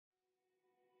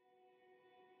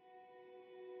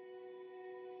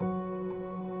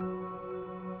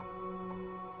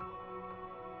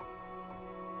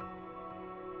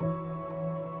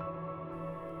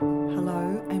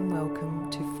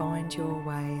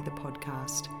Way, the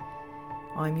podcast.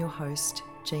 I'm your host,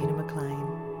 Gina McLean,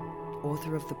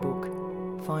 author of the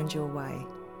book Find Your Way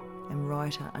and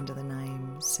writer under the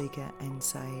name Seeker and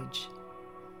Sage.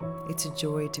 It's a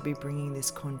joy to be bringing this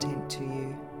content to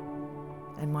you,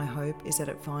 and my hope is that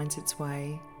it finds its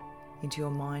way into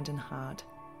your mind and heart,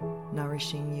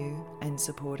 nourishing you and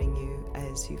supporting you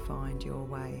as you find your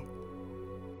way.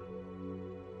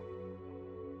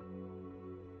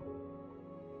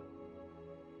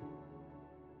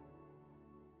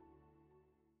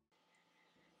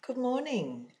 Good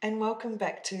morning and welcome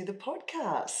back to the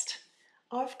podcast.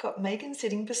 I've got Megan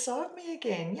sitting beside me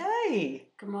again. Yay!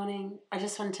 Good morning. I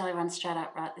just want to tell everyone straight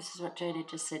up, right? This is what Gina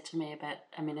just said to me about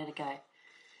a minute ago.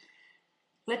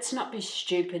 Let's not be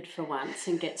stupid for once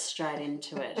and get straight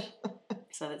into it.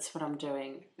 So that's what I'm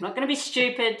doing. I'm not going to be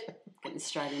stupid, getting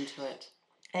straight into it.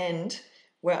 And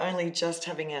we're only just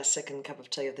having our second cup of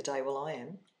tea of the day. Well, I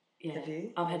am. Yeah, Have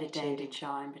you? I've had a dandy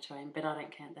chai in between, but I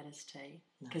don't count that as tea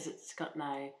because it's got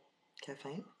no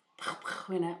caffeine.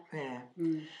 You know. Yeah.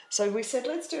 Mm. So we said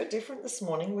let's do it different this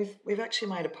morning. We've actually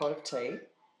made a pot of tea,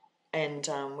 and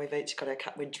we've each got our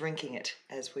cup. We're drinking it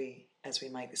as we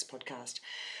make this podcast.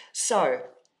 So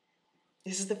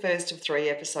this is the first of 3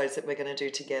 episodes that we're going to do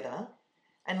together,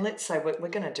 and let's say we're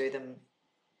going to do them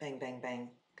bang bang bang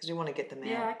because we want to get them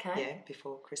out. Yeah,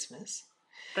 before Christmas.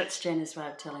 That's Jenna's way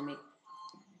of telling me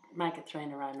make it 3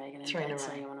 in a row, Megan, and 3 in a row.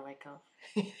 So you want to wake up.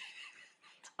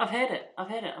 I've heard it.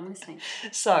 I'm listening.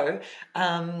 So,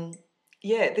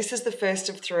 this is the first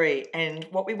of 3, and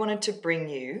what we wanted to bring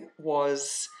you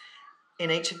was,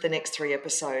 in each of the next 3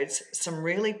 episodes, some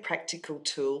really practical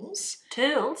tools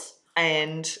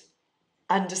and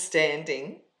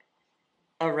understanding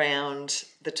around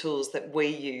the tools that we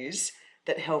use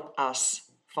that help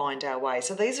us find our way.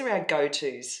 So these are our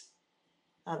go-tos,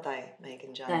 aren't they,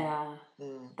 Megan, Jane? They are.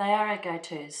 They are our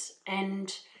go-tos,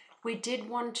 and we did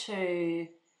want to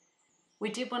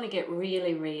get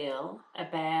really real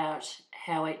about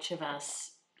how each of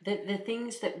us, the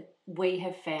things that we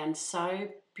have found so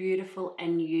beautiful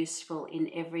and useful in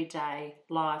everyday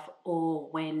life or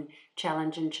when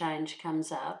challenge and change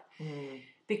comes up,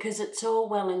 because it's all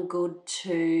well and good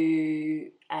to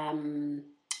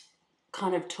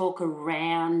kind of talk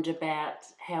around about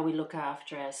how we look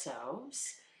after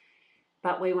ourselves,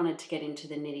 but we wanted to get into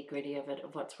the nitty-gritty of it,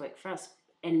 of what's worked for us.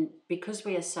 And because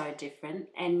we are so different,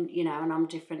 and and I'm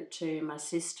different to my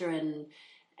sister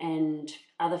and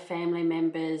other family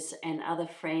members and other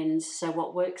friends, so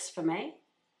what works for me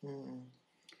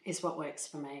is what works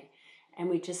for me. And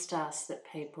we just ask that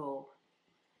people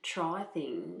try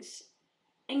things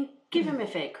and give them a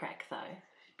fair crack, though,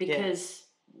 because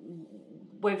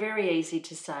we're very easy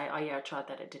to say, oh yeah, I tried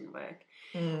that, it didn't work.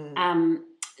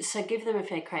 So give them a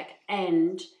fair crack,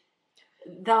 and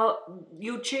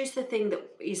you'll choose the thing that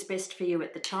is best for you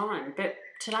at the time. But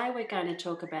today we're going to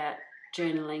talk about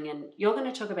journaling, and you're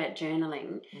going to talk about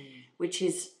journaling, which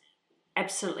is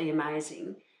absolutely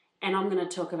amazing. And I'm going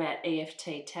to talk about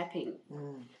EFT tapping.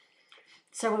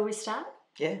 So will we start?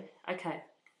 Yeah. Okay.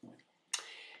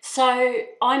 So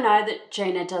I know that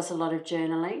Gina does a lot of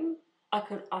journaling.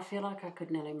 I feel like I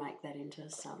could nearly make that into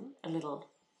a little.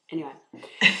 Anyway.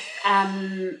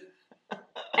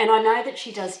 And I know that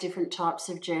she does different types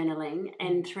of journaling,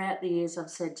 and throughout the years I've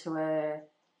said to her,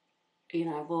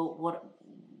 what,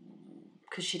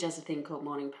 because she does a thing called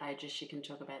Morning Pages, she can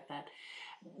talk about that.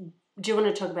 Do you want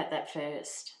to talk about that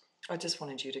first? I just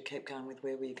wanted you to keep going with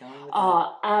where were you going with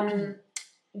that?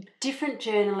 Different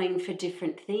journaling for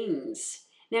different things.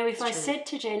 Now, if I said,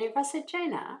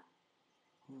 Gina,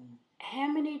 how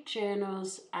many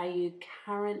journals are you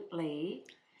currently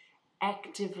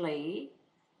actively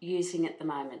using at the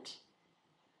moment?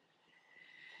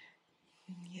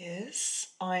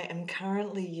 Yes, I am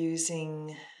currently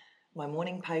using my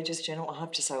Morning Pages journal. I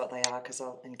have to say what they are because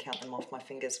I'll count them off my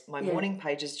fingers. My Morning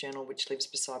Pages journal, which lives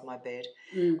beside my bed.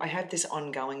 I have this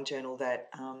ongoing journal that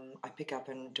I pick up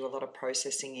and do a lot of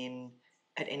processing in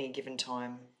at any given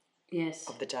time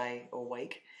of the day or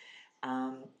week.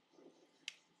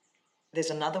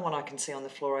 There's another one I can see on the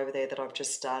floor over there that I've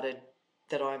just started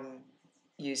that I'm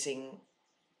using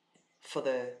for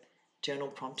the journal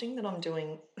prompting that I'm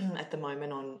doing at the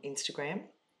moment on Instagram,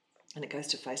 and it goes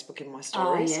to Facebook in my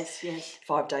stories. Oh, yes.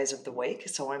 5 days of the week.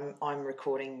 So I'm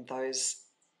recording those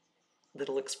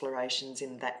little explorations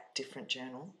in that different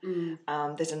journal.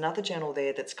 There's another journal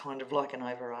there that's kind of like an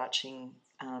overarching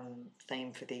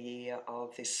theme for the year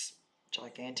of this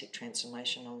gigantic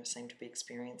transformation I seem to be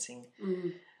experiencing,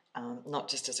 not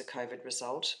just as a COVID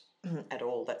result at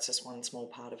all. That's just one small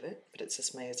part of it, but it's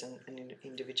just me as an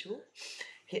individual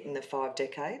hitting the 5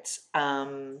 decades.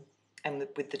 and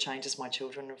with the changes my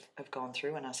children have gone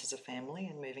through and us as a family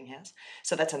and moving house.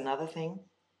 So that's another thing.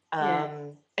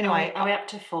 Anyway, Are we up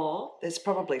to 4? There's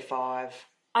probably 5.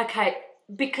 Okay,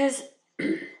 because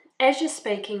as you're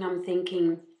speaking, I'm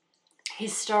thinking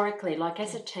historically, like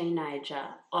as a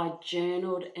teenager, I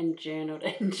journaled and journaled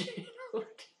and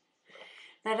journaled.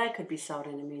 Now, they could be sold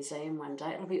in a museum one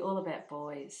day. It'll be all about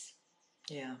boys.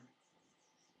 Yeah.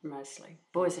 Mostly.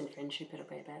 Boys and friendship it'll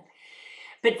be about.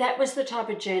 But that was the type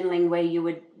of journaling where you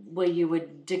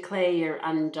would declare your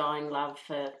undying love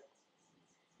for,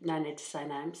 no need to say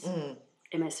names,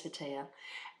 MS for Tia,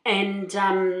 and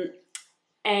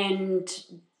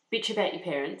bitch about your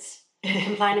parents,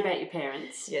 complain about your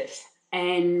parents. Yes.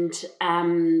 And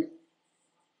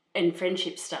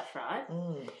friendship stuff, right?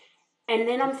 And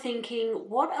then I'm thinking,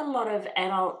 what a lot of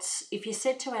adults, if you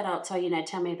said to adults, oh,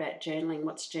 tell me about journaling,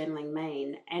 what's journaling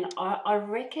mean? And I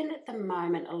reckon at the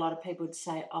moment a lot of people would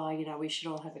say, oh, we should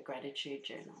all have a gratitude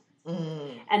journal.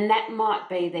 And that might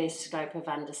be their scope of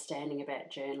understanding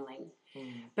about journaling.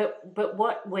 But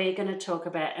what we're going to talk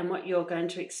about and what you're going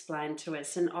to explain to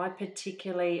us, and I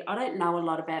don't know a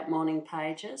lot about morning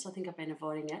pages. I think I've been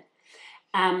avoiding it.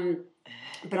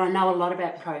 But I know a lot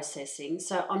about processing,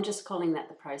 so I'm just calling that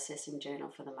the processing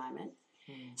journal for the moment.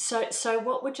 So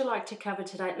what would you like to cover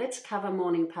today? Let's cover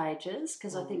morning pages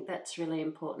because I think that's really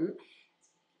important.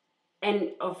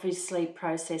 And obviously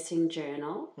processing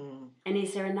journal. And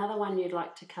is there another one you'd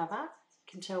like to cover? You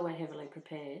can tell we're heavily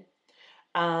prepared.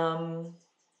 No,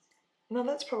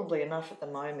 that's probably enough at the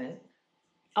moment.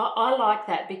 I like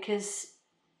that because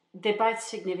they're both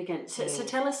significant. So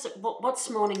tell us, what's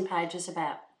Morning Pages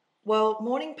about? Well,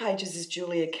 Morning Pages is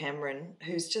Julia Cameron,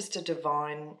 who's just a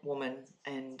divine woman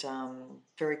and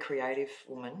very creative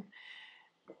woman.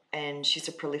 And she's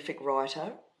a prolific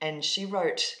writer. And she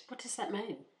wrote... What does that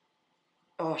mean?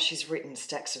 Oh, she's written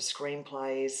stacks of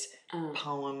screenplays,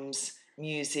 poems,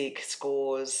 music,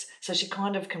 scores. So she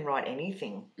kind of can write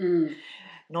anything.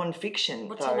 Non-fiction,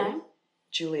 What's her name?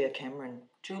 Julia Cameron.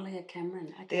 Julia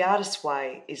Cameron. Okay. The Artist's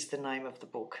Way is the name of the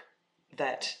book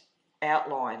that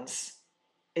outlines...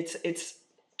 It's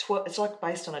like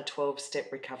based on a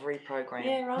 12-step recovery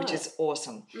program, which is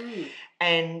awesome.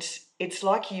 And it's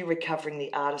like you recovering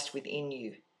the artist within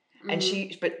you. And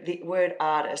but the word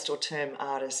artist or term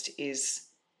artist is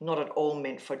not at all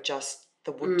meant for just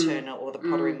the wood turner or the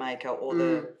pottery maker or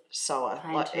the sewer,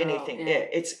 Painter, like anything. Yeah,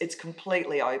 it's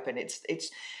completely open.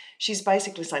 She's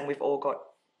basically saying we've all got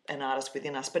an artist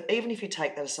within us. But even if you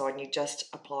take that aside and you just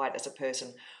apply it as a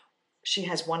person, she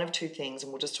has one of two things,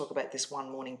 and we'll just talk about this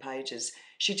one, Morning Pages.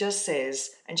 She just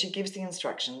says, and she gives the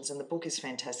instructions, and the book is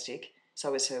fantastic.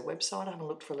 So is her website. I haven't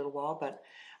looked for a little while, but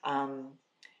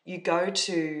you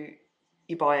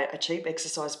buy a cheap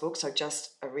exercise book, so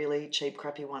just a really cheap,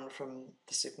 crappy one from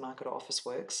the supermarket or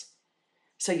Officeworks.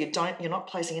 So you're not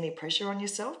placing any pressure on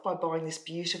yourself by buying this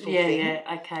beautiful thing.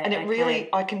 Yeah, okay. And it really,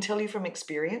 I can tell you from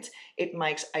experience, it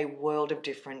makes a world of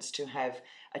difference to have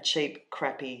a cheap,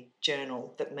 crappy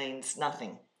journal that means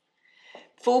nothing.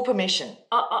 Full permission.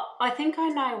 I think I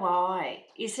know why.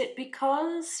 Is it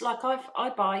because, like, I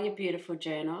buy your beautiful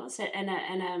journals, and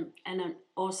an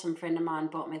awesome friend of mine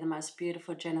bought me the most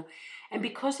beautiful journal, and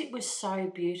because it was so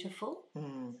beautiful,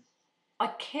 I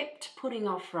kept putting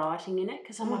off writing in it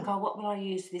because I'm like, oh, what will I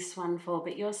use this one for?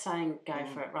 But you're saying go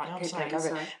for it, right? No, I'm saying go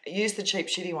for it. Use the cheap,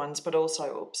 shitty ones, but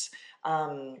also,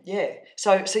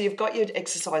 So you've got your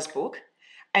exercise book,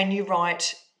 and you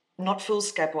write not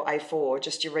foolscap or A4,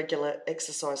 just your regular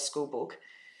exercise school book,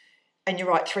 and you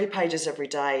write 3 pages every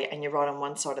day, and you write on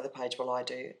one side of the page, well, I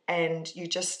do, and you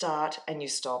just start and you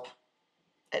stop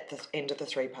at the end of the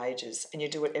 3 pages, and you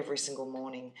do it every single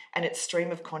morning. And it's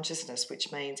stream of consciousness,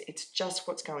 which means it's just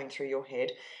what's going through your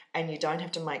head, and you don't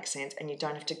have to make sense, and you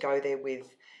don't have to go there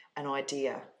with an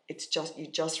idea. It's just, you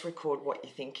just record what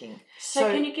you're thinking. So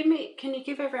can you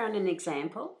give everyone an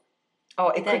example? Oh,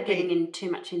 it Without could be getting in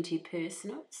too much into your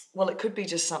personals. Well, it could be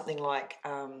just something like,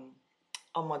 oh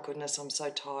my goodness, I'm so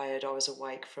tired. I was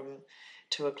awake from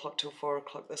 2 o'clock till 4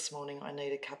 o'clock this morning. I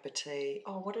need a cup of tea.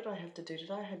 Oh, what did I have to do? Did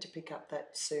I have to pick up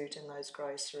that suit and those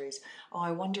groceries? Oh,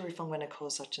 I wonder if I'm going to call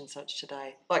such and such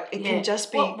today. Like, it can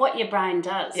just be... What your brain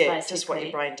does, basically. Just what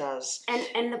your brain does.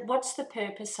 And what's the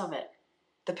purpose of it?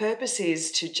 The purpose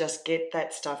is to just get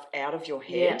that stuff out of your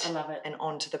head. Yeah, I love it. And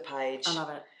onto the page. I love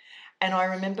it. And I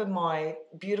remember my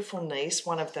beautiful niece,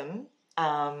 one of them,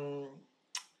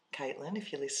 Caitlin,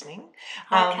 if you're listening.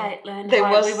 Hi, Caitlin.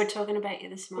 We were talking about you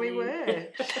this morning.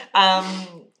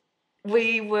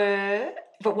 We were.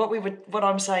 But what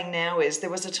I'm saying now is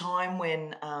there was a time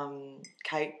when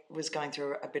Kate was going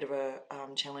through a bit of a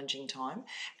challenging time,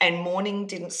 and morning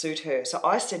didn't suit her. So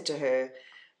I said to her,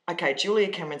 okay, Julia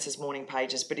Cameron says morning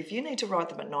pages, but if you need to write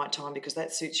them at night time because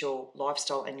that suits your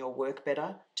lifestyle and your work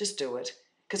better, just do it.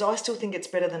 Because I still think it's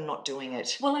better than not doing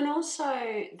it. Well, and also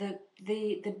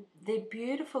the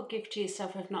beautiful gift to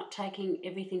yourself of not taking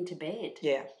everything to bed.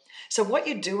 Yeah. So what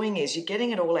you're doing is you're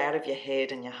getting it all out of your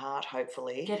head and your heart,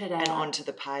 hopefully, Get it and out. onto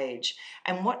the page.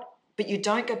 But you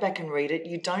don't go back and read it.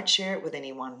 You don't share it with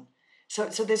anyone. So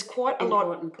there's quite a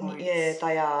Important lot. points. Yeah,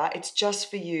 they are. It's just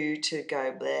for you to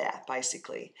go bleh,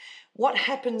 basically. What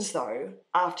happens though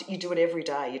after you do it every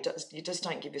day? You just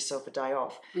don't give yourself a day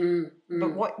off.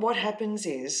 But what happens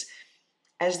is,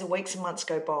 as the weeks and months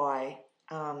go by,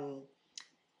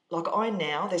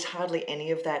 like there's hardly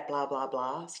any of that blah blah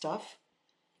blah stuff.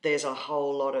 There's a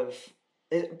whole lot of,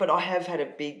 but I have had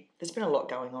there's been a lot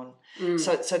going on.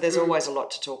 So there's always a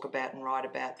lot to talk about and write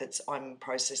about I'm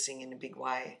processing in a big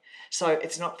way. So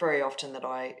it's not very often that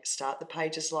I start the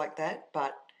pages like that,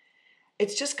 but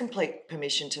it's just complete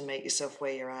permission to meet yourself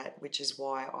where you're at, which is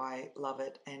why I love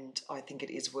it and I think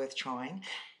it is worth trying.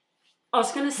 I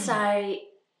was going to say,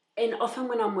 and often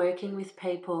when I'm working with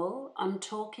people, I'm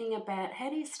talking about how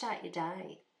do you start your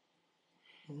day?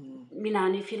 You know,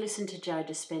 and if you listen to Joe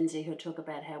Dispenza, he'll talk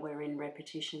about how we're in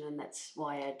repetition and that's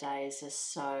why our days are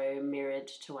so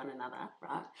mirrored to one another,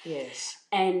 right? Yes.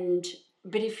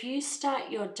 But if you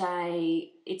start your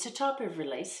day, it's a type of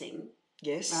releasing.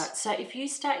 Yes. Right. So if you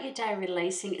start your day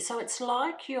releasing, so it's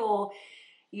like you're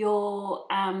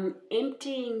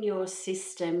emptying your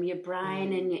system, your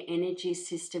brain and your energy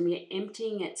system, you're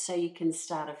emptying it so you can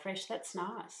start afresh. That's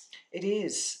nice. It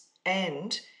is.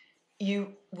 And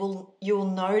you'll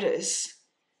notice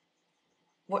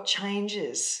what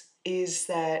changes is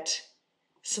that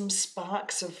some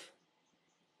sparks of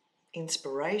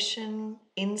inspiration,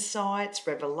 insights,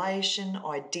 revelation,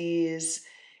 ideas.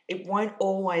 It won't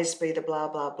always be the blah,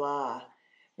 blah, blah.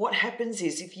 What happens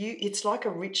is it's like a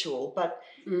ritual, but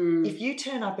if you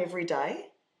turn up every day,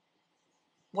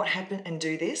 what happened and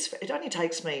do this, it only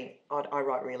takes me, I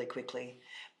write really quickly,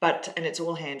 and it's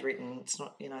all handwritten. It's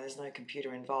not, there's no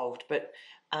computer involved, but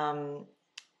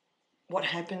what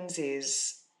happens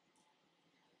is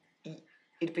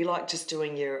it'd be like just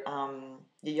doing your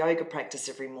yoga practice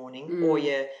every morning, or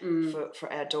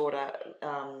for our daughter,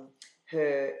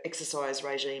 her exercise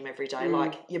regime every day.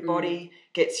 Like your body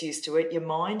gets used to it, your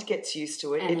mind gets used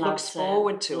to it, And it looks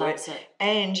forward to it, it,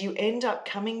 and you end up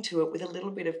coming to it with a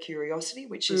little bit of curiosity,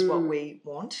 which is what we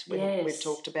want. Yes. We've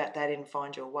talked about that in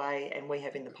Find Your Way, and we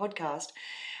have in the podcast,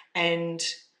 and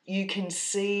you can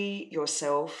see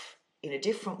yourself in a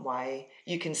different way.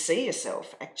 You can see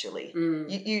yourself actually.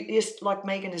 You just, like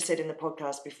Megan has said in the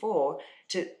podcast before,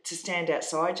 to stand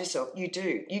outside yourself. You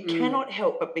do. You cannot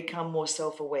help but become more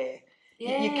self-aware.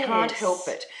 Yes. You can't help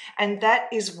it. And that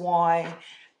is why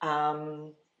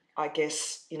I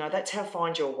guess, that's how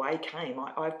Find Your Way came.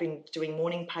 I've been doing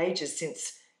morning pages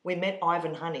since we met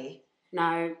Ivan Honey.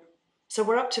 No. So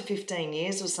we're up to 15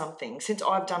 years or something since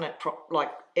I've done it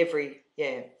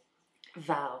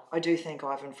Val. I do thank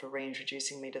Ivan for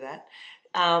reintroducing me to that.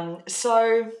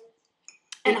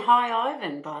 And hi,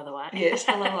 Ivan, by the way. Yes,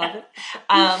 hello,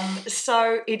 Ivan.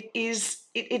 So it is.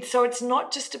 So it's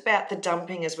not just about the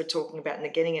dumping, as we're talking about, and the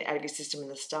getting it out of your system and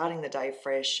the starting the day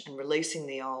fresh and releasing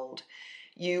the old.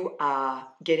 You are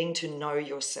getting to know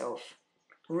yourself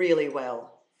really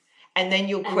well, and then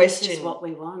you'll question. This is what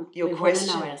we want. You'll want to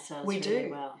know ourselves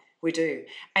really well. We do,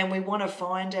 and we want to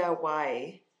find our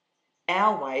way.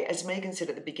 Our way, as Megan said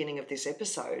at the beginning of this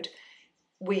episode,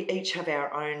 we each have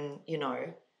our own,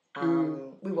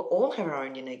 we will all have our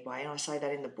own unique way, and I say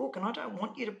that in the book, and I don't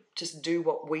want you to just do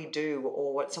what we do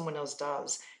or what someone else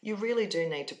does. You really do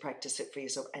need to practice it for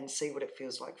yourself and see what it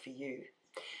feels like for you.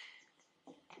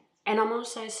 And I'm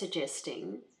also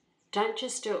suggesting, don't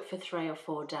just do it for 3 or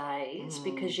 4 days,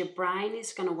 because your brain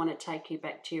is going to want to take you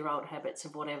back to your old habits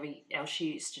of whatever else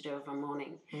you used to do of a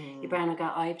morning. Your brain will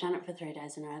go, oh, you've done it for 3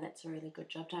 days in a row. That's a really good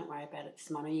job. Don't worry about it this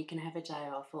morning. You can have a day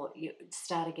off, or you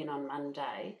start again on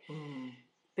Monday.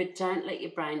 But don't let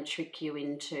your brain trick you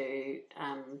into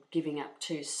giving up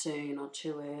too soon or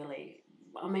too early.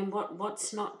 I mean,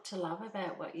 what's not to love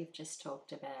about what you've just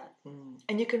talked about?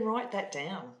 And you can write that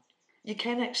down. You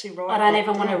can actually write. I don't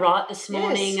even want to write this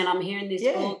morning, and I'm hearing this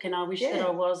book, and I wish that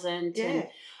I wasn't. Yeah.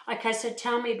 Okay, so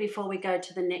tell me before we go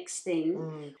to the next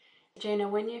thing, Gina,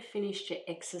 when you've finished your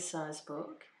exercise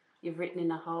book, you've written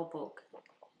in a whole book.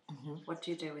 What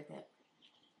do you do with it?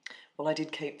 Well, I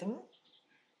did keep them,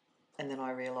 and then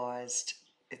I realised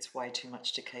it's way too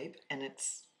much to keep, and it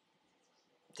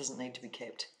doesn't need to be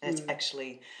kept. And it's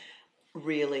actually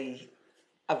really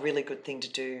a really good thing to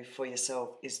do for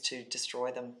yourself is to destroy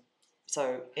them.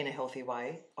 So in a healthy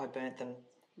way, I burnt them.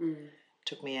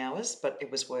 Took me hours, but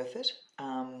it was worth it.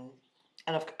 And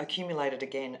I've accumulated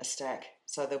again a stack,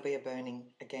 so there'll be a burning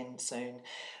again soon.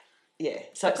 Yeah.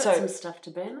 I've got some stuff to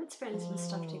burn. Let's burn some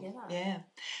stuff together. Yeah.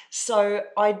 So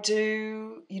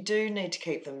you do need to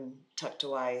keep them tucked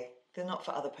away. They're not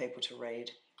for other people to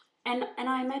read. And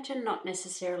I imagine not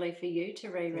necessarily for you to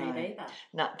reread either.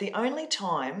 No, the only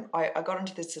time I got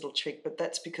into this little trick, but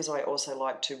that's because I also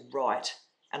like to write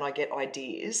and I get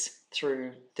ideas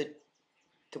through the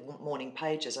morning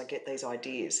pages. I get these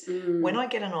ideas. When I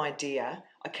get an idea,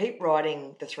 I keep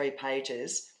writing the 3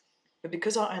 pages, but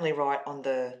because I only write on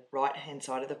the right-hand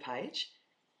side of the page,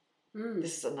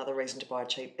 this is another reason to buy a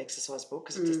cheap exercise book,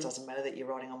 because it just doesn't matter that you're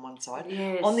writing on one side.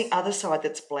 Yes. On the other side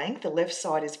that's blank, the left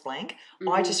side is blank,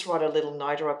 I just write a little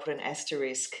note or I put an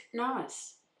asterisk.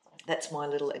 Nice. That's my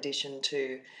little addition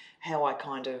to how I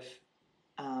kind of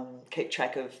keep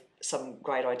track of some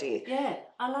great idea. Yeah,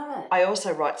 I love it. I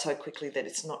also write so quickly that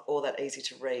it's not all that easy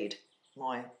to read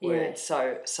my words.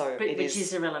 So which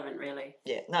is irrelevant, really.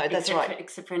 Yeah, no, that's right.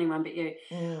 Except for anyone but you.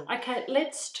 Okay,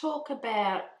 let's talk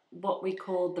about what we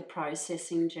call the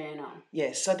processing journal.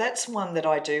 Yes, so that's one that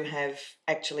I do have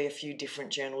actually a few different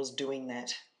journals doing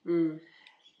that. And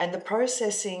the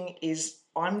processing is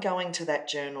I'm going to that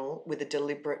journal with a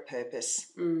deliberate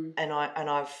purpose, and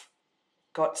I've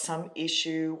got some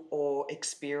issue or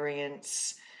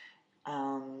experience,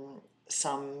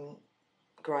 some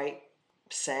great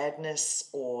sadness,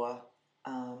 or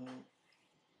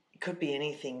it could be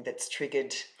anything that's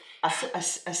triggered a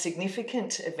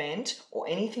significant event, or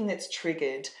anything that's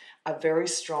triggered a very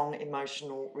strong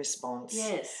emotional response.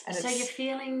 Yes. And so your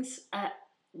feelings,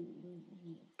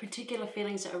 particular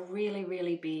feelings, are really,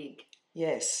 really big.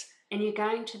 Yes. And you're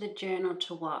going to the journal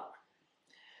to what?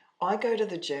 I go to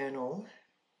the journal.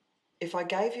 If I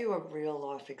gave you a real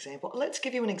life example, let's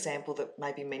give you an example that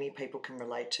maybe many people can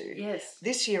relate to. Yes.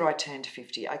 This year I turned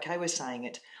 50. Okay, we're saying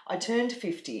it. I turned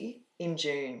 50 in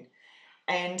June.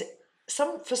 And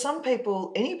for some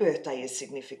people, any birthday is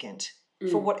significant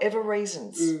for whatever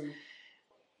reasons.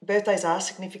 Birthdays are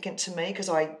significant to me because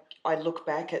I look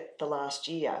back at the last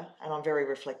year and I'm very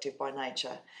reflective by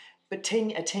nature. But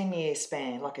a 10-year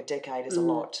span, like a decade, is a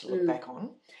lot to look back on.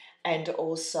 And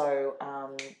also,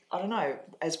 I don't know,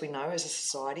 as we know, as a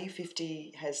society,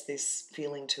 50 has this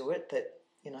feeling to it that,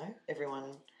 you know,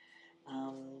 everyone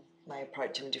may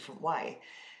approach in a different way.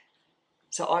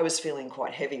 So I was feeling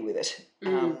quite heady with it,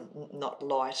 not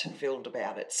light and filled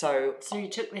about it. So you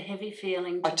took the heavy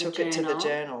feeling to the journal. I took it to the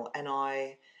journal, and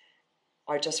I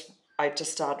just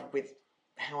started with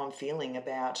how I'm feeling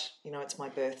about, you know, it's my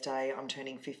birthday, I'm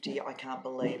turning 50, I can't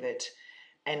believe it.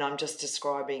 And I'm just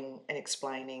describing and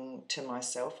explaining to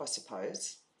myself, I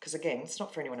suppose, because, again, it's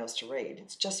not for anyone else to read.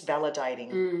 It's just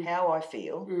validating how I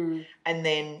feel and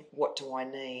then what do I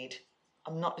need.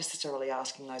 I'm not necessarily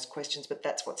asking those questions, but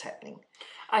that's what's happening.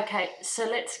 Okay, so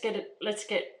let's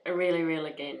get a really real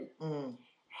again.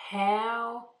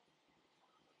 How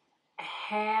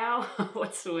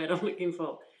what's the word I'm looking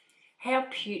for? How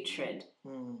putrid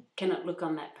can it look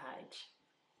on that page?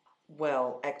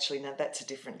 Well, actually, no, that's a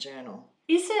different journal.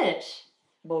 Is it?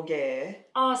 Well, yeah.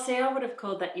 Oh, see, I would have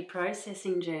called that your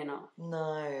processing journal.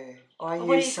 No, I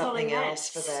use something else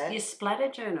for that. Your splatter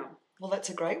journal. Well, that's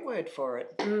a great word for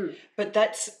it. But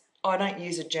I don't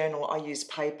use a journal, I use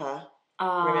paper.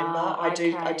 Remember? I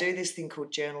do this thing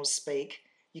called Journal Speak.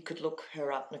 You could look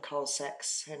her up, Nicole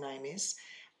Sachs, her name is.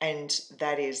 And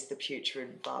that is the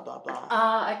putrid blah, blah,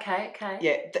 blah. Okay.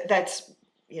 Yeah, that's,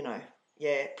 you know,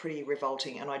 yeah, pretty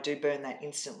revolting. And I do burn that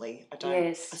instantly. I don't.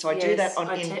 Yes. So I do that on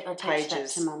I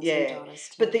pages. That to mums and daughters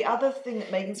too. But the other thing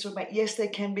that Megan's talking about, yes, there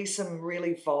can be some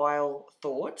really vile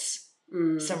thoughts,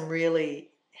 some really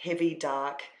heavy,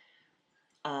 dark,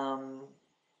 and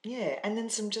then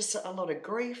some just a lot of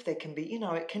grief. There can be, you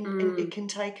know, it can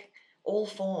take all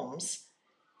forms.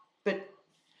 But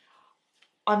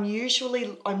I'm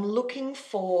looking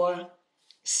for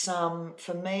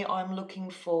I'm looking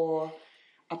for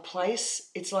a place.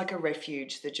 It's like a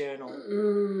refuge, the journal.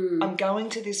 I'm going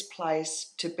to this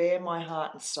place to bare my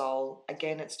heart and soul.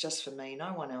 Again, it's just for me,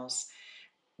 no one else.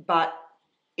 But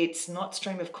it's not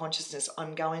stream of consciousness.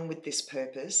 I'm going with this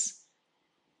purpose.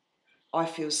 I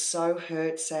feel so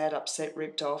hurt, sad, upset,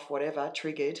 ripped off, whatever,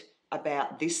 triggered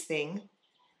about this thing,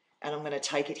 and I'm going to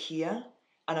take it here,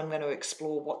 and I'm going to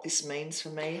explore what this means for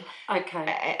me. Okay.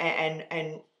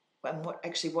 And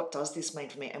what does this mean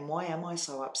for me, and why am I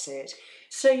so upset?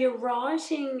 So you're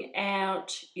writing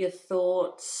out your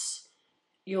thoughts,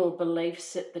 your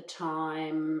beliefs at the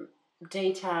time,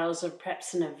 details of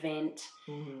perhaps an event,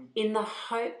 in the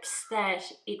hopes that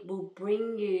it will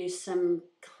bring you some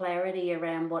clarity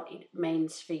around what it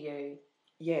means for you.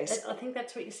 Yes. I think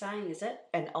that's what you're saying, is it?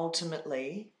 And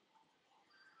ultimately,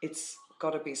 it's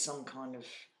got to be some kind of,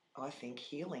 I think,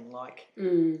 healing. Like,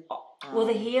 Well,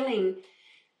 the healing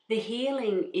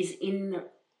is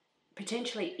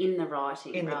potentially in the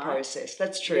writing, in right? the process.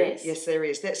 That's true. Yes, there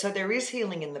is. So there is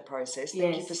healing in the process.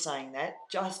 Thank you for saying that.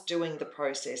 Just doing the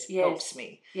process helps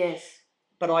me. Yes.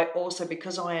 But I also,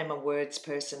 because I am a words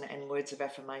person and words of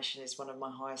affirmation is one of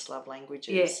my highest love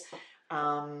languages,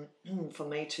 for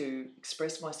me to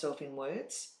express myself in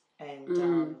words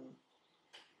and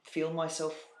feel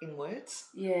myself in words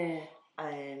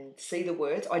and see the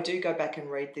words. I do go back and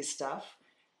read this stuff.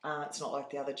 It's not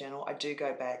like the other journal. I do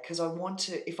go back because I want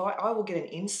to, if I will get an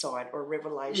insight or a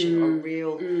revelation or a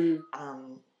real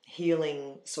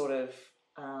healing sort of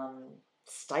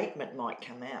statement might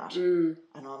come out and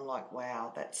I'm like,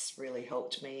 wow, that's really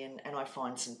helped me, and I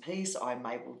find some peace. I'm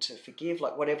able to forgive,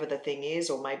 like whatever the thing is,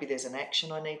 or maybe there's an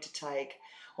action I need to take,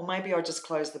 or maybe I just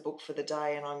close the book for the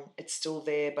day and it's still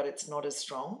there but it's not as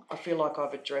strong. I feel like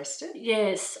I've addressed it.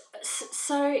 Yes.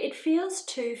 So it feels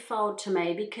twofold to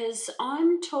me because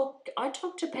I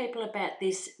talk to people about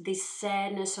this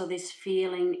sadness or this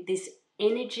feeling, this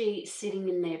energy sitting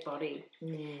in their body.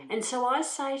 And so I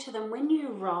say to them, when you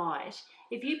write,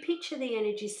 if you picture the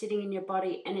energy sitting in your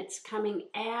body and it's coming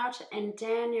out and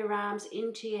down your arms,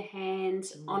 into your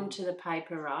hands, onto the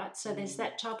paper, right? So there's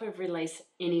that type of release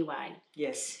anyway.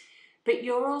 Yes. But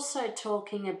you're also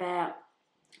talking about,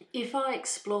 if I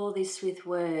explore this with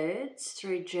words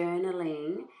through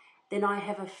journaling, then I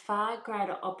have a far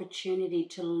greater opportunity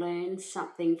to learn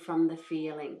something from the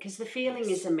feeling, because the feeling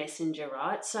is a messenger,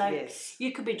 right? So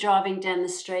you could be driving down the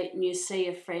street and you see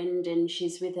a friend and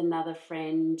she's with another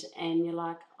friend and you're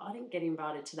like, I didn't get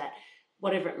invited to that,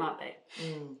 whatever it might be.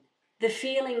 The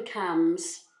feeling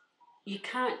comes, you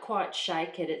can't quite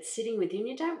shake it. It's sitting with you, and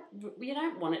you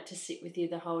don't want it to sit with you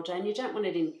the whole day, and you don't want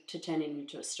it to turn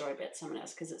into a story about someone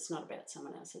else, because it's not about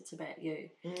someone else. It's about you.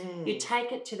 You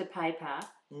take it to the paper.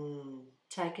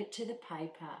 Take it to the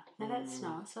paper. Now that's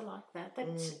nice. I like that.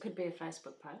 That could be a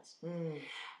Facebook post.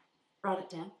 Write it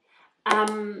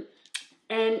down.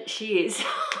 And she is.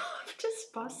 I've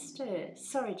just bossed her.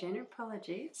 Sorry, Jenna.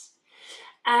 Apologies.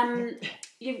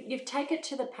 You've taken it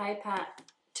to the paper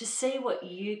to see what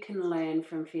you can learn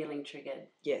from feeling triggered.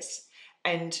 Yes.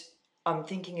 And I'm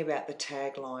thinking about the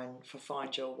tagline for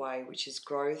Find Your Way, which is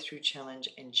grow through challenge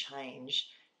and change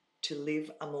to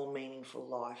live a more meaningful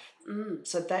life.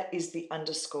 So that is the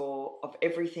underscore of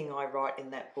everything I write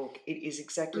in that book. It is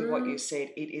exactly what you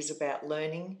said. It is about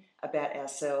learning about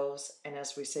ourselves, and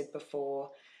as we said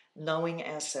before, knowing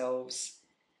ourselves,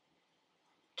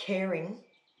 caring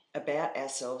about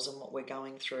ourselves and what we're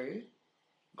going through,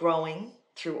 growing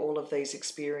through all of these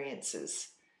experiences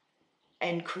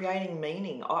and creating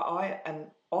meaning. I am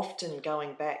often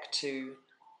going back to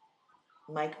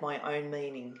make my own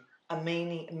meaning, a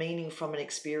meaning from an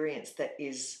experience that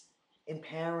is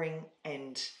empowering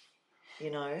and,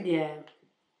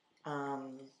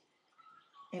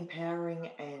 empowering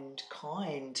and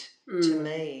kind to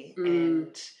me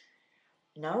and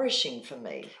nourishing for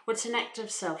me. Well, it's an act of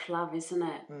self-love, isn't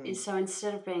it? So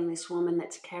instead of being this woman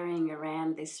that's carrying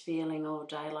around this feeling all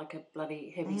day like a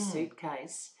bloody heavy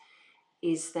suitcase,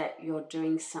 is that you're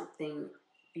doing something,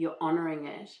 you're honouring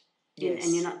it,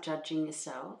 and you're not judging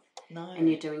yourself. No. And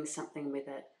you're doing something with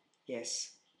it.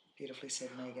 Yes. Beautifully said,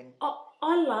 Megan. Oh,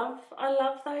 I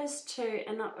love those two,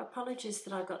 and apologies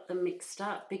that I got them mixed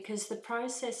up, because the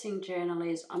processing journal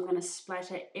is I'm going to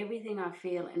splatter everything I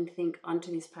feel and think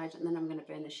onto this page, and then I'm going to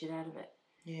burn the shit out of it.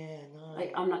 Yeah, no.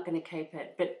 Like, I'm not going to keep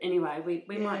it. But anyway,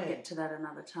 we might get to that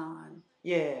another time.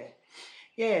 Yeah.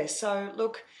 Yeah, so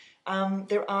look,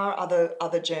 there are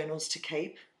other journals to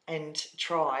keep and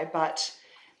try, but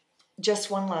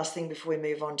just one last thing before we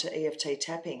move on to EFT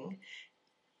tapping.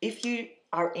 If you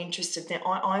are interested,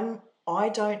 now I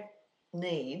don't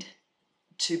need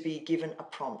to be given a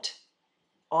prompt.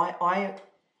 I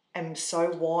am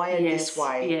so wired this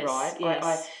way, right?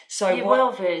 Yes. You're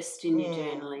well versed in your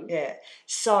journaling. Yeah.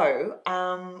 So,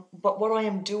 but what I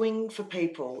am doing for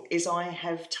people is I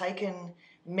have taken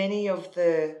many of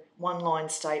the one-line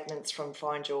statements from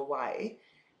Find Your Way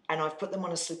and I've put them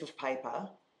on a slip of paper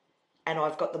and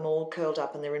I've got them all curled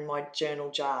up and they're in my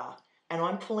journal jar. And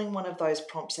I'm pulling one of those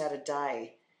prompts out a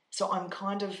day. So I'm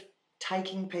kind of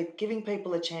giving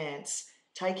people a chance,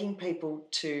 taking people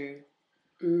to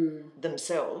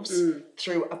themselves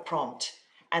through a prompt.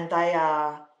 And they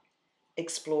are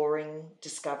exploring,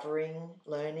 discovering,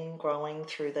 learning, growing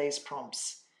through these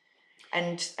prompts.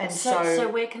 And so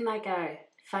where can they go?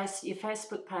 Your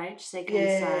Facebook page, Second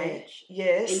Sage.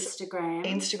 Yes. Instagram.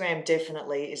 Instagram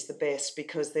definitely is the best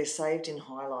because they're saved in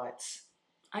highlights.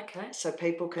 Okay. So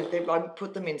people can, I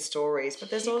put them in stories, but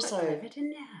there's You also, got clever,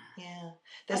 didn't you? yeah, I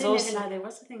there's didn't also, even know there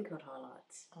was a thing called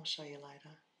highlights. I'll show you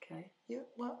later. Okay.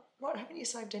 What haven't you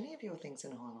saved any of your things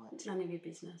in highlights? None of your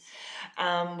business.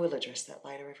 We'll address that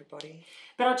later, everybody.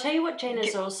 But I'll tell you what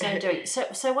Gina's also doing.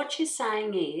 So what she's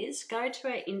saying is go to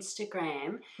her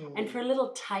Instagram and for a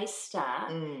little taster,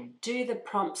 do the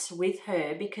prompts with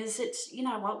her, because it's, you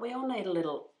know what, we all need a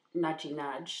little nudgy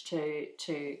nudge to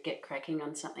get cracking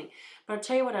on something. But I'll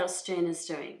tell you what else Gina's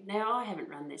doing. Now, I haven't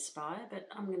run this by her, but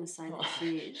I'm going to say that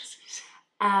she is.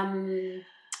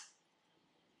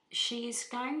 She's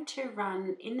going to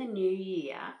run in the new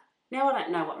year. Now, I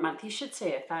don't know what month. You should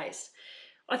see her face.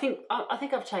 I think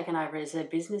I've taken over as a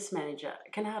business manager. I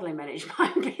can hardly manage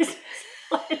my own business.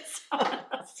 Let someone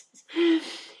else's.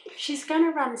 She's going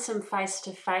to run some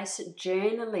face-to-face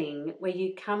journaling where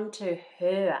you come to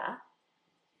her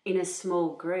in a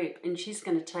small group, and she's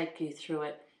going to take you through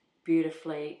it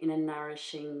beautifully in a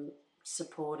nourishing,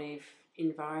 supportive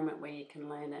environment where you can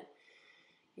learn it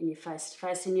in your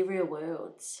face-to-face, in your real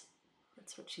worlds.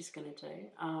 That's what she's going to do.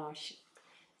 Oh,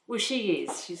 she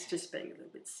is. She's just being a little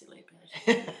bit silly about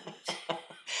it.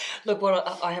 Look,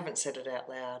 I haven't said it out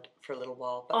loud for a little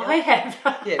while. But I have.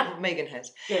 Yeah, Megan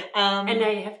has. Yeah. And now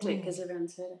you have to, because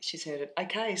everyone's heard it. She's heard it.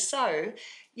 Okay, so,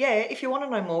 yeah, if you want to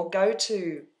know more, go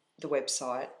to the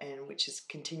website, which is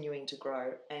continuing to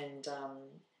grow. And,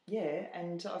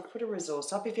 and I've put a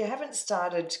resource up. If you haven't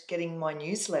started getting my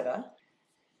newsletter,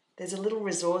 there's a little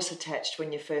resource attached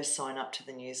when you first sign up to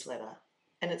the newsletter.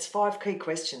 And it's 5 key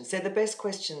questions. They're the best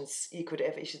questions you could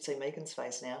ever... You should see Megan's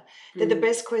face now. They're the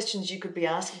best questions you could be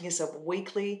asking yourself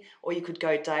weekly, or you could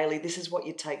go daily. This is what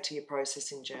you take to your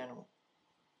processing journal.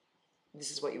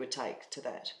 This is what you would take to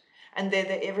that. And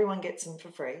everyone gets them for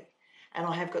free. And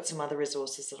I have got some other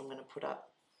resources that I'm going to put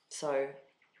up. So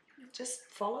just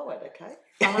follow it, okay?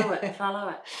 Follow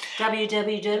it.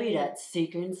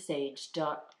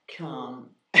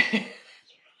 www.seekerandsage.com.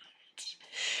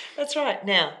 That's right.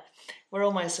 Now, we're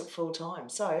almost at full time.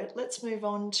 So let's move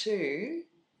on to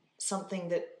something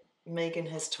that Megan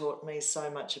has taught me so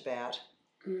much about.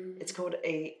 It's called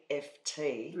EFT,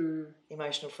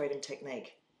 Emotional Freedom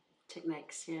Technique.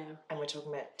 Techniques, yeah. And we're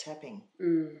talking about tapping.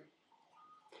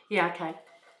 Yeah, okay.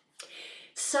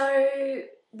 So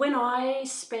when I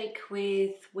speak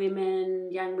with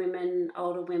women, young women,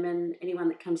 older women, anyone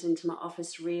that comes into my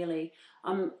office, really,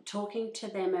 I'm talking to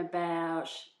them about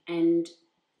and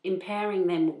empowering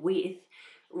them with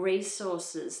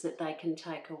resources that they can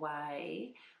take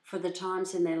away for the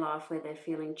times in their life where they're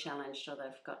feeling challenged, or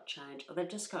they've got change, or they've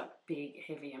just got big,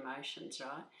 heavy emotions,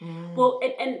 right? Well,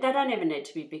 and they don't ever need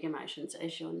to be big emotions,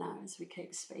 as you'll know, as we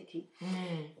keep speaking.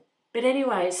 But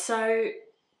anyway, so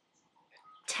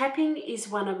tapping is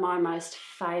one of my most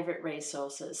favourite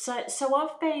resources. So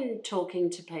I've been talking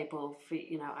to people for,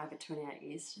 over 28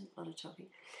 years, a lot of talking.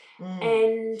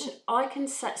 And I can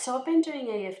say, so I've been doing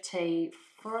EFT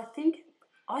for, I think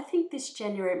this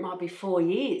January it might be 4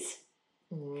 years.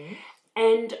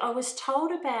 And I was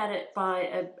told about it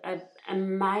by an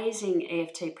amazing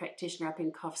EFT practitioner up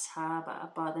in Coffs Harbour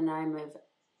by the name of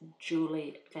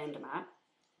Julie Vandermark,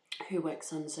 who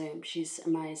works on Zoom. She's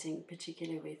amazing,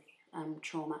 particularly with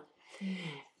trauma.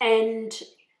 And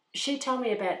she told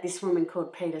me about this woman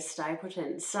called Peter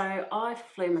Stapleton. So I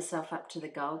flew myself up to the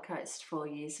Gold Coast 4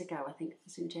 years ago, I think it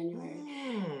was in January,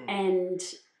 and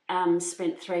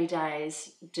spent 3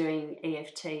 days doing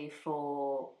EFT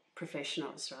for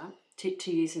professionals, right,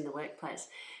 to use in the workplace.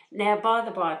 Now, by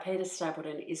the by, Peter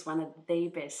Stapleton is one of the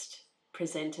best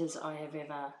presenters I have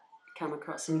ever come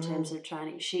across in terms of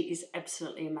training. She is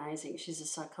absolutely amazing. She's a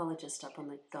psychologist up on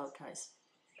the Gold Coast.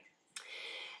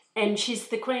 And she's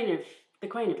the queen of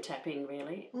tapping,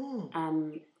 really,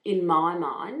 in my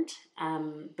mind,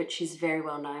 but she's very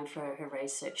well known for her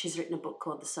research. She's written a book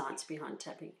called The Science Behind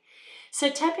Tapping. So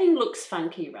tapping looks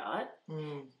funky, right?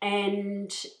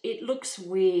 And it looks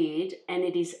weird, and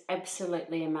it is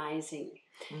absolutely amazing.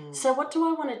 So what do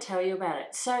I want to tell you about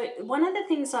it? So one of the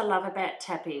things I love about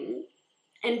tapping,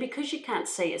 and because you can't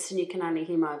see us and you can only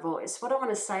hear my voice, what I want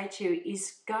to say to you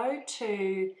is go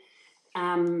to...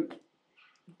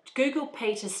 Google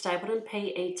Peter Stapleton,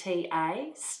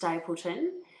 P-E-T-A,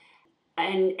 Stapleton,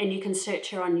 and you can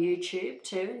search her on YouTube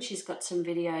too, and she's got some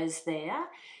videos there.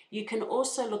 You can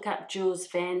also look up Jules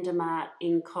Vandermark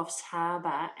in Coffs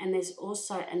Harbour, and there's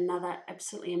also another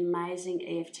absolutely amazing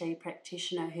EFT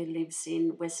practitioner who lives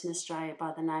in Western Australia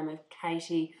by the name of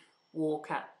Katie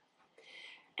Walker.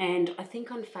 And I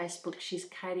think on Facebook she's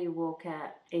Katie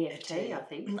Walker EFT, I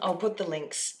think. I'll put the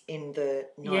links in the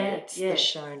notes, the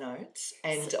show notes.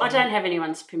 And I don't have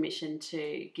anyone's permission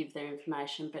to give their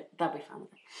information, but they'll be fine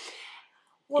with it.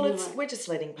 Well, Anyway. we're just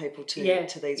leading people to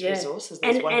these Yeah. resources,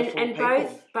 these wonderful and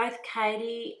people. both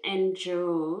Katie and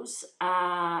Jules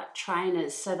are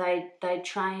trainers, so they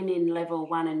train in level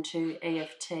 1 and 2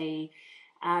 EFT.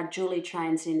 Julie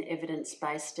trains in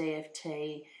evidence-based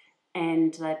EFT,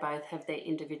 and they both have their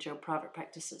individual private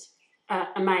practices.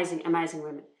 Amazing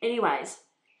women. Anyways,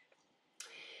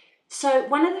 so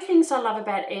one of the things I love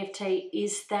about EFT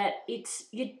is that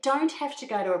you don't have to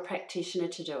go to a practitioner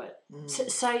to do it.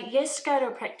 So yes, go to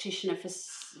a practitioner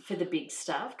for the big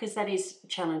stuff, because that is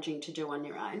challenging to do on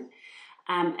your own,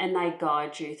 and they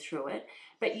guide you through it.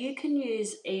 But you can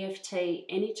use EFT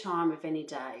any time of any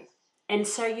day. And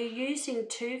so you're using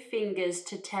 2 fingers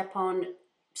to tap on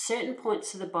certain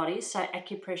points of the body, so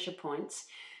acupressure points,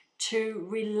 to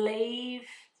relieve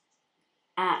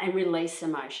and release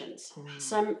emotions.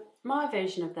 So my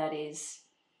version of that is,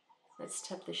 let's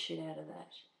tap the shit out of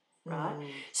that, right?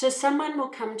 So someone will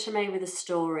come to me with a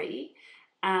story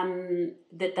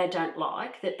that they don't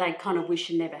like, that they kind of wish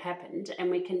had never happened,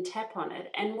 and we can tap on it.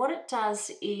 And what it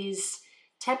does is,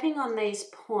 tapping on these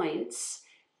points,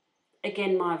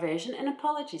 again, my version, and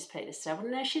apologies, Peter Stabble,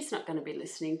 no, she's not going to be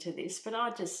listening to this, but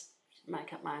I just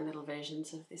make up my own little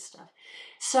versions of this stuff.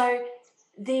 So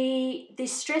the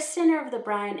stress center of the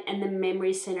brain and the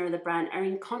memory center of the brain are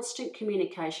in constant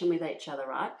communication with each other,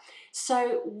 right?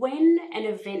 So when an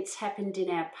event's happened in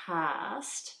our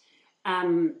past,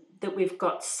 that we've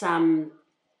got some,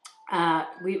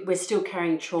 we're still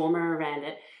carrying trauma around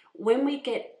it. When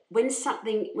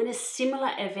a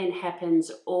similar event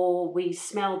happens, or we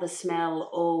smell the smell,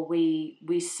 or we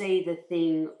see the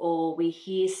thing, or we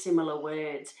hear similar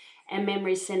words, our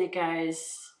memory center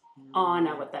goes, oh, I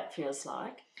know what that feels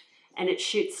like. And it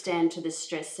shoots down to the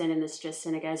stress center, and the stress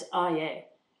center goes, oh yeah,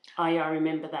 I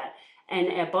remember that. And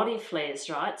our body flares,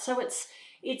 right? So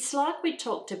it's like we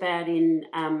talked about in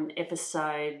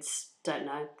episodes,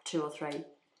 2 or 3,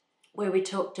 where we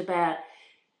talked about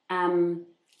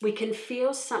we can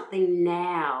feel something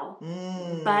now,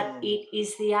 but it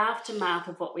is the aftermath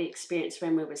of what we experienced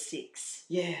when we were 6.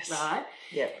 Yes. Right?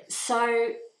 Yeah. So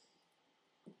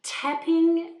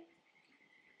tapping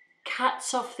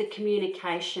cuts off the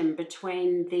communication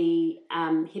between the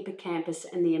hippocampus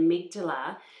and the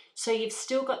amygdala, so you've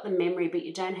still got the memory, but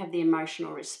you don't have the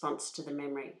emotional response to the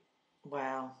memory.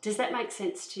 Wow. Does that make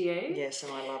sense to you? Yes,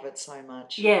 and I love it so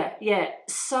much. Yeah.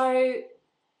 So,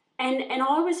 and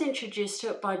I was introduced to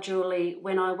it by Julie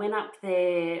when I went up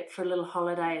there for a little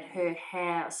holiday at her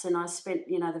house, and I spent,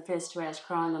 the first 2 hours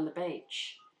crying on the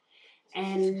beach.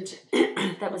 And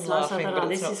that was nice. I thought,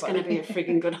 this is going to be a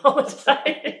frigging good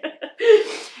holiday.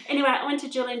 Anyway, I went to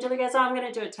Julie, and Julie goes, I'm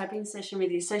going to do a tapping session with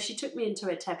you. So she took me into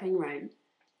a tapping room,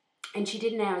 and she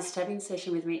did an hour's tapping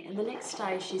session with me. And the next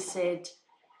day she said,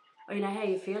 oh, how are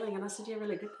you feeling? And I said, yeah,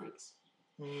 really good, thanks.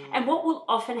 And what will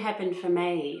often happen for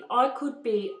me, I could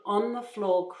be on the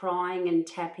floor crying and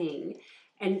tapping,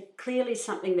 and clearly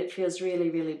something that feels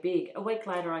really, really big. A week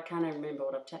later, I can't even remember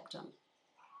what I've tapped on.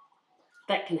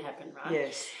 That can happen, right?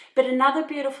 Yes. But another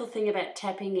beautiful thing about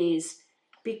tapping is,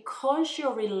 because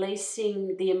you're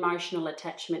releasing the emotional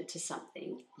attachment to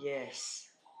something. Yes.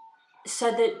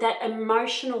 So that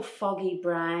emotional foggy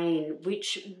brain,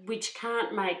 which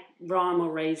can't make rhyme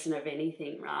or reason of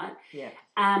anything, right? Yeah.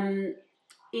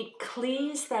 It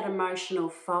clears that emotional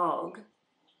fog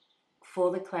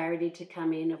for the clarity to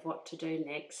come in of what to do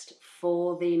next,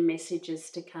 for the messages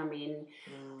to come in,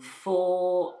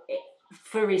 for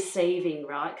receiving,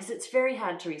 right? Because it's very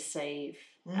hard to receive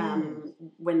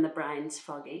when the brain's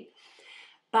foggy.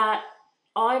 But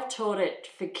I've taught it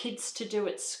for kids to do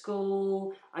at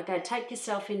school. I go, take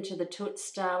yourself into the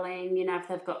toots, darling. If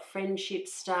they've got friendship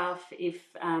stuff, if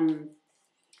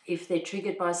they're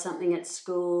triggered by something at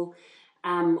school.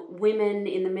 Women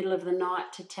in the middle of the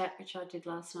night to tap, which I did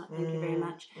last night, thank you very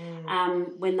much,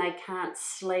 when they can't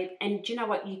sleep. And do you know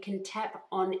what? You can tap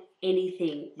on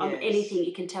anything. Yes. On anything.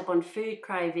 You can tap on food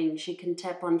cravings, you can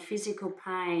tap on physical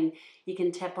pain, you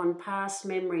can tap on past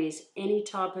memories, any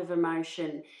type of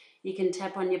emotion. You can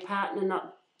tap on your partner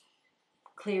not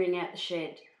clearing out the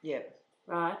shed. Yep.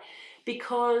 Right?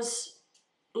 Because,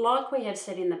 like we have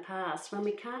said in the past, when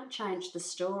we can't change the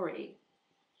story,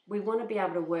 we want to be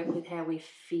able to work with how we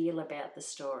feel about the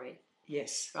story.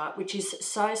 Yes. Right, which is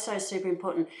so super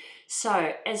important.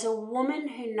 So, as a woman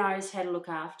who knows how to look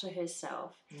after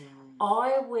herself,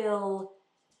 I will,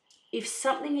 if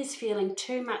something is feeling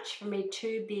too much for me,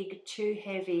 too big, too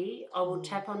heavy, I will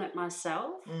tap on it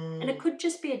myself. And it could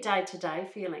just be a day-to-day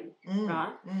feeling,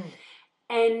 right?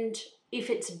 And if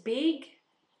it's big,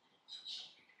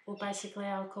 well, basically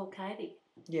I'll call Katie.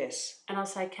 Yes. And I'll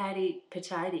say, Katie,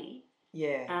 potato.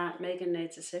 Yeah. Megan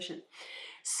needs a session.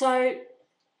 So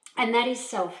And that is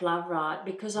self-love, right?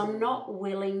 Because I'm not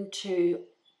willing to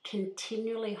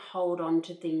continually hold on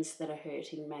to things that are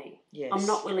hurting me. Yes. I'm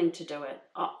not willing to do it.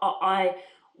 I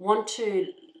want to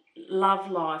love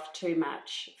life too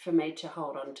much for me to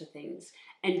hold on to things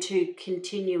and to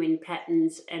continue in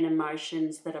patterns and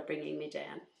emotions that are bringing me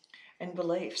down. And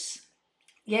beliefs.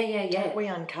 Yeah. Don't we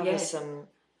uncover some...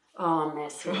 Oh,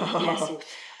 massive.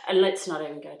 And let's not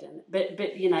even go down that.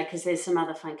 But you know, because there's some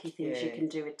other funky things you can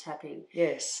do with tapping.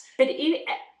 Yes. But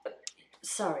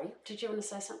sorry, did you want to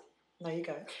say something? No, you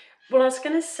go. Well, I was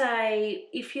going to say,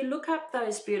 if you look up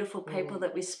those beautiful people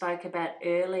that we spoke about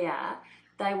earlier,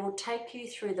 they will take you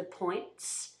through the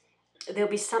points. There'll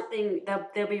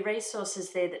be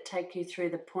resources there that take you through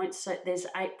the points. So there's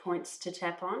 8 points to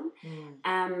tap on.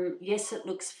 Yes, it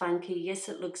looks funky. Yes,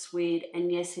 it looks weird.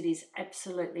 And yes, it is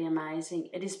absolutely amazing.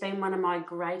 It has been one of my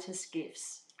greatest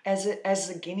gifts. As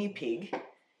a guinea pig,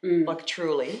 like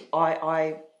truly,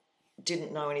 I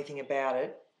didn't know anything about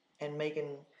it. And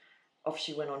Megan, off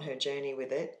she went on her journey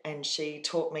with it. And she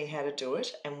taught me how to do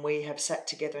it. And we have sat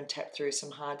together and tapped through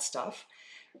some hard stuff.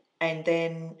 And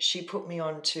then she put me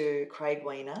on to Craig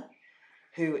Weiner,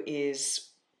 who is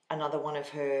another one of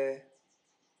her...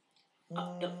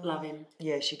 love him.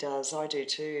 Yeah, she does. I do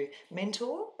too.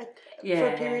 Mentor for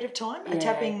a period of time. Yeah. A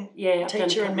tapping I've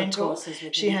teacher done and mentor.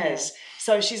 She him, has.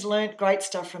 So she's learnt great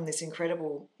stuff from this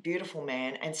incredible, beautiful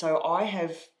man. And so I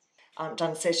have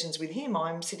done sessions with him.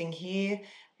 I'm sitting here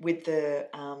with the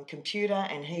computer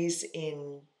and he's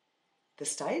in the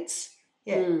States.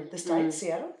 Yeah, the States,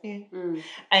 Seattle. Yeah.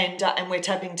 And we're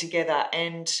tapping together,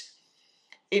 and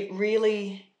it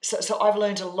really... So I've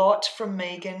learned a lot from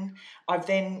Megan. I've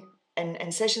then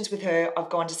and sessions with her. I've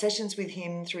gone to sessions with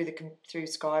him through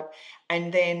Skype,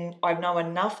 and then I know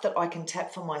enough that I can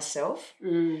tap for myself.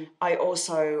 I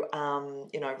also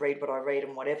read what I read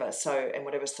and whatever. So and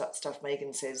whatever stuff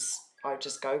Megan says, I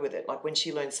just go with it. Like when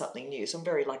she learns something new, so I'm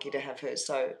very lucky to have her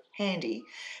so handy.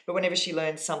 But whenever she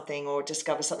learns something or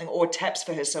discovers something or taps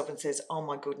for herself and says, "Oh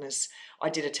my goodness, I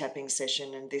did a tapping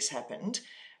session and this happened,"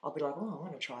 I'll be like, "Oh, I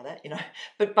want to try that,"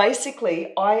 But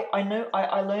basically, I know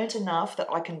I learned enough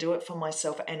that I can do it for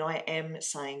myself, and I am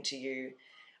saying to you,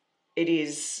 it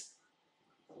is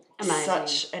amazing.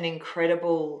 Such an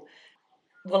incredible...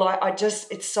 Well,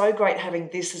 it's so great having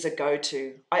this as a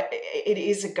go-to. It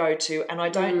is a go-to, and I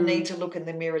don't need to look in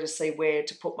the mirror to see where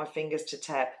to put my fingers to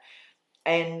tap.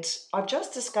 And I've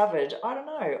just discovered, I don't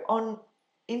know, on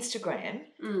Instagram,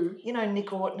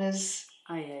 Nick Ortner's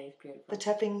The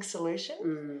Tapping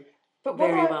Solution. But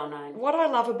well known. What I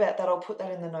love about that, I'll put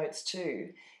that in the notes too,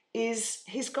 is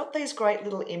he's got these great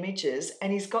little images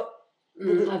and he's got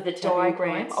the little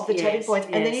diagram of the tapping points,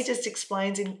 and then he just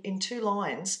explains in 2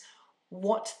 lines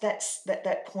what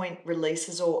that point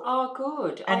releases or... Oh,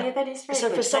 good. That is very good. So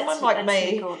for someone like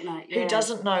me who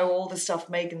doesn't know all the stuff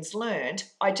Megan's learned,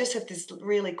 I just have this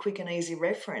really quick and easy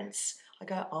reference. I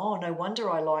go, oh, no wonder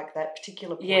I like that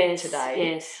particular point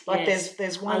today. Yes, like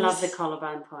there's one... I love the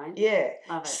collarbone point. Yeah.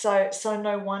 Love it. So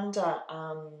no wonder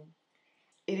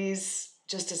it is...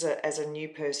 Just as a new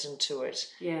person to it,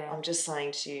 I'm just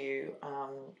saying to you,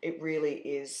 it really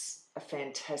is a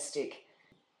fantastic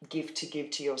gift to give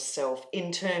to yourself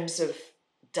in terms of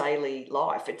daily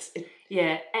life.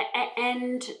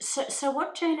 And so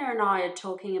what Gina and I are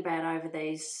talking about over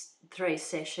these 3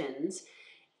 sessions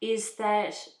is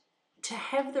that to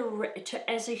have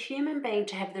as a human being,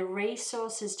 to have the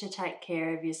resources to take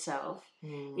care of yourself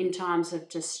in times of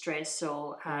distress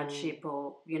or hardship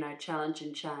or challenge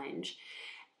and change.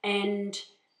 And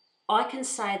I can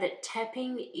say that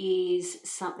tapping is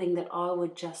something that I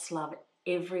would just love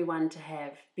everyone to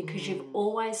have, because you've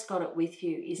always got it with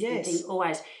you. Is the thing,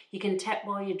 always. You can tap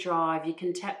while you drive, you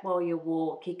can tap while you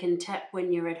walk, you can tap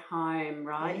when you're at home,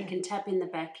 right? You can tap in the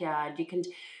backyard, you can,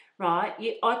 right?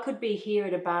 I could be here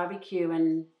at a barbecue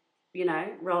and,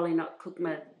 Rolly not cook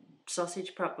my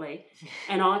sausage properly,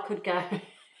 and I could go...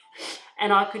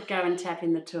 And I could go and tap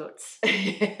in the toots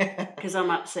because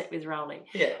I'm upset with Rolly.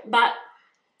 Yeah. But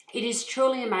it is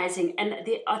truly amazing. And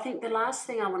I think the last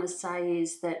thing I want to say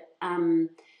is that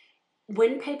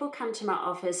when people come to my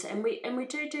office, and we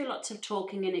do lots of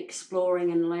talking and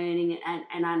exploring and learning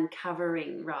and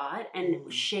uncovering, right,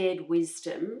 and shared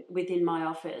wisdom within my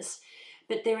office.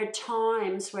 But there are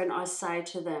times when I say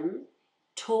to them,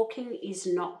 talking is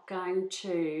not going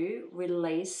to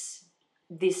release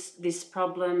this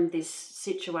problem, this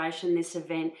situation, this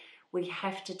event. We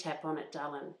have to tap on it,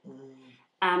 darling.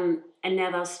 And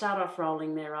now they'll start off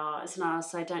rolling their eyes, and I'll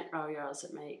say, "Don't roll your eyes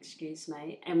at me, excuse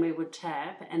me." And we would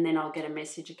tap, and then I'll get a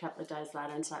message a couple of days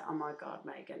later and say, "Oh my God,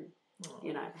 Megan,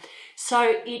 you know. So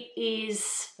it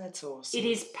is. That's awesome. It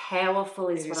is powerful,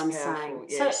 is what I'm saying.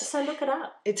 Yes. So look it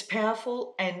up. It's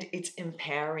powerful and it's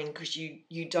empowering because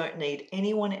you don't need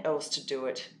anyone else to do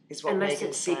it, is what Unless Megan's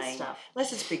it's saying. big stuff.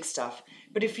 Unless it's big stuff.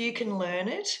 But if you can learn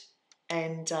it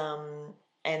and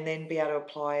then be able to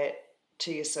apply it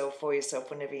to yourself, for yourself,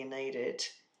 whenever you need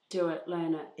it. Do it,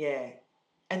 learn it. Yeah.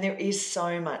 And there is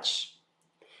so much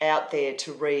out there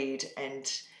to read,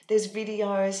 and there's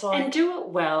videos like... And do it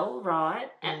well, right?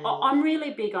 And I'm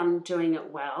really big on doing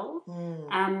it well.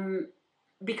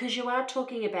 Because you are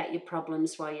talking about your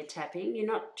problems while you're tapping. You're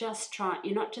not just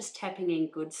tapping in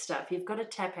good stuff. You've got to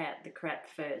tap out the crap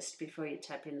first before you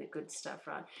tap in the good stuff,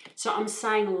 right? So I'm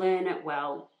saying learn it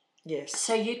well. Yes.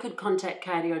 So you could contact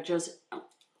Katie or Jules.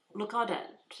 Look, I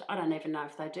don't even know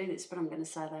if they do this, but I'm going to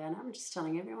say they are. I'm just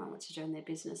telling everyone what to do in their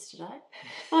business today.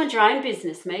 Mind your own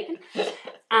business, Megan.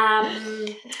 They're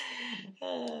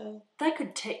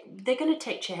going to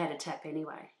teach you how to tap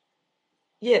anyway.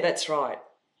 Yeah, that's right.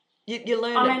 You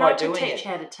learn it by doing it. I could teach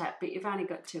you how to tap, but you've only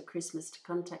got till Christmas to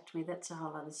contact me. That's a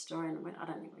whole other story, and I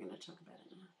don't think we're going to talk about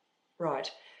it now. Right.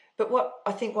 But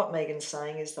what Megan's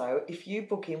saying is, though, if you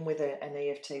book in with an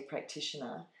EFT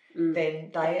practitioner,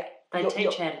 then they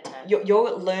teach how to tap.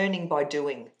 You're learning by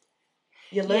doing.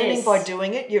 You're learning by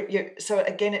doing it. So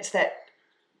again, it's that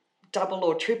double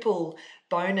or triple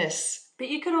bonus. But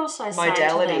you could also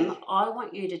modality. Say to them, I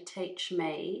want you to teach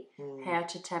me how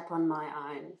to tap on my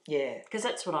own. Yeah. Because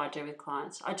that's what I do with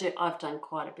clients. I've done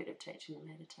quite a bit of teaching them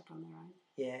how to tap on their own.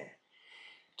 Yeah.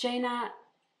 Gina,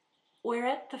 we're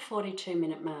at the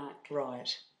 42-minute mark.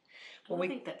 Right. Well, I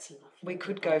think that's enough. We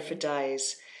could go for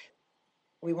days.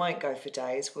 We won't go for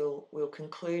days. We'll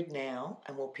conclude now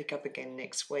and we'll pick up again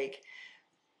next week.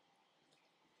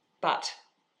 But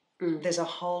there's a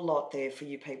whole lot there for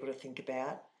you people to think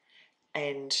about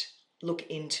and look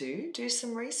into. Do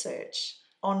some research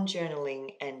on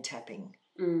journaling and tapping.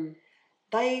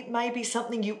 They may be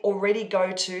something you already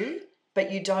go to,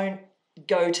 but you don't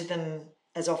go to them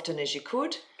as often as you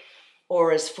could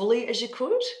or as fully as you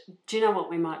could. Do you know what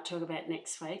we might talk about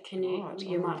next week?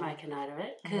 You might make a note of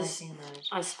it, because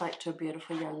I spoke to a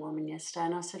beautiful young woman yesterday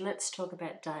and I said, let's talk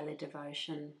about daily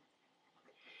devotion.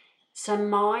 So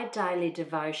my daily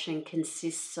devotion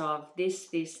consists of this,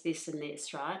 and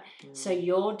this, right? So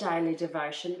your daily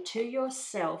devotion to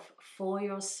yourself, for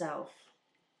yourself,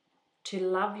 to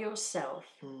love yourself,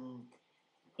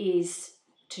 is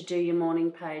to do your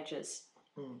morning pages.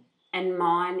 And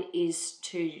mine is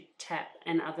to tap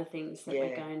and other things that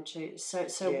we're going to.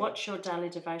 So what's your daily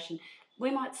devotion? We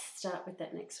might start with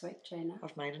that next week, Gina.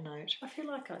 I've made a note. I feel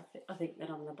like I think that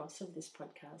I'm the boss of this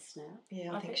podcast now.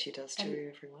 Yeah, I think she does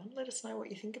too, everyone. Let us know what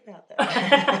you think about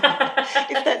that.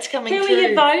 If that's coming through. Who are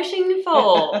you voting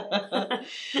for?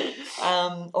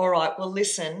 All right, well,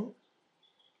 listen,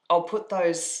 I'll put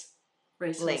those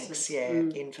resources. Links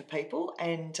in for people,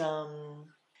 and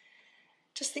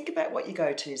just think about what your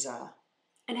go-tos are.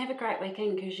 And have a great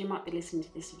weekend, because you might be listening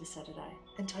to this on a Saturday.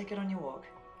 And take it on your walk.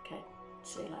 Okay.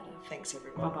 See you later. Thanks,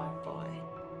 everyone. Bye-bye.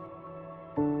 Bye.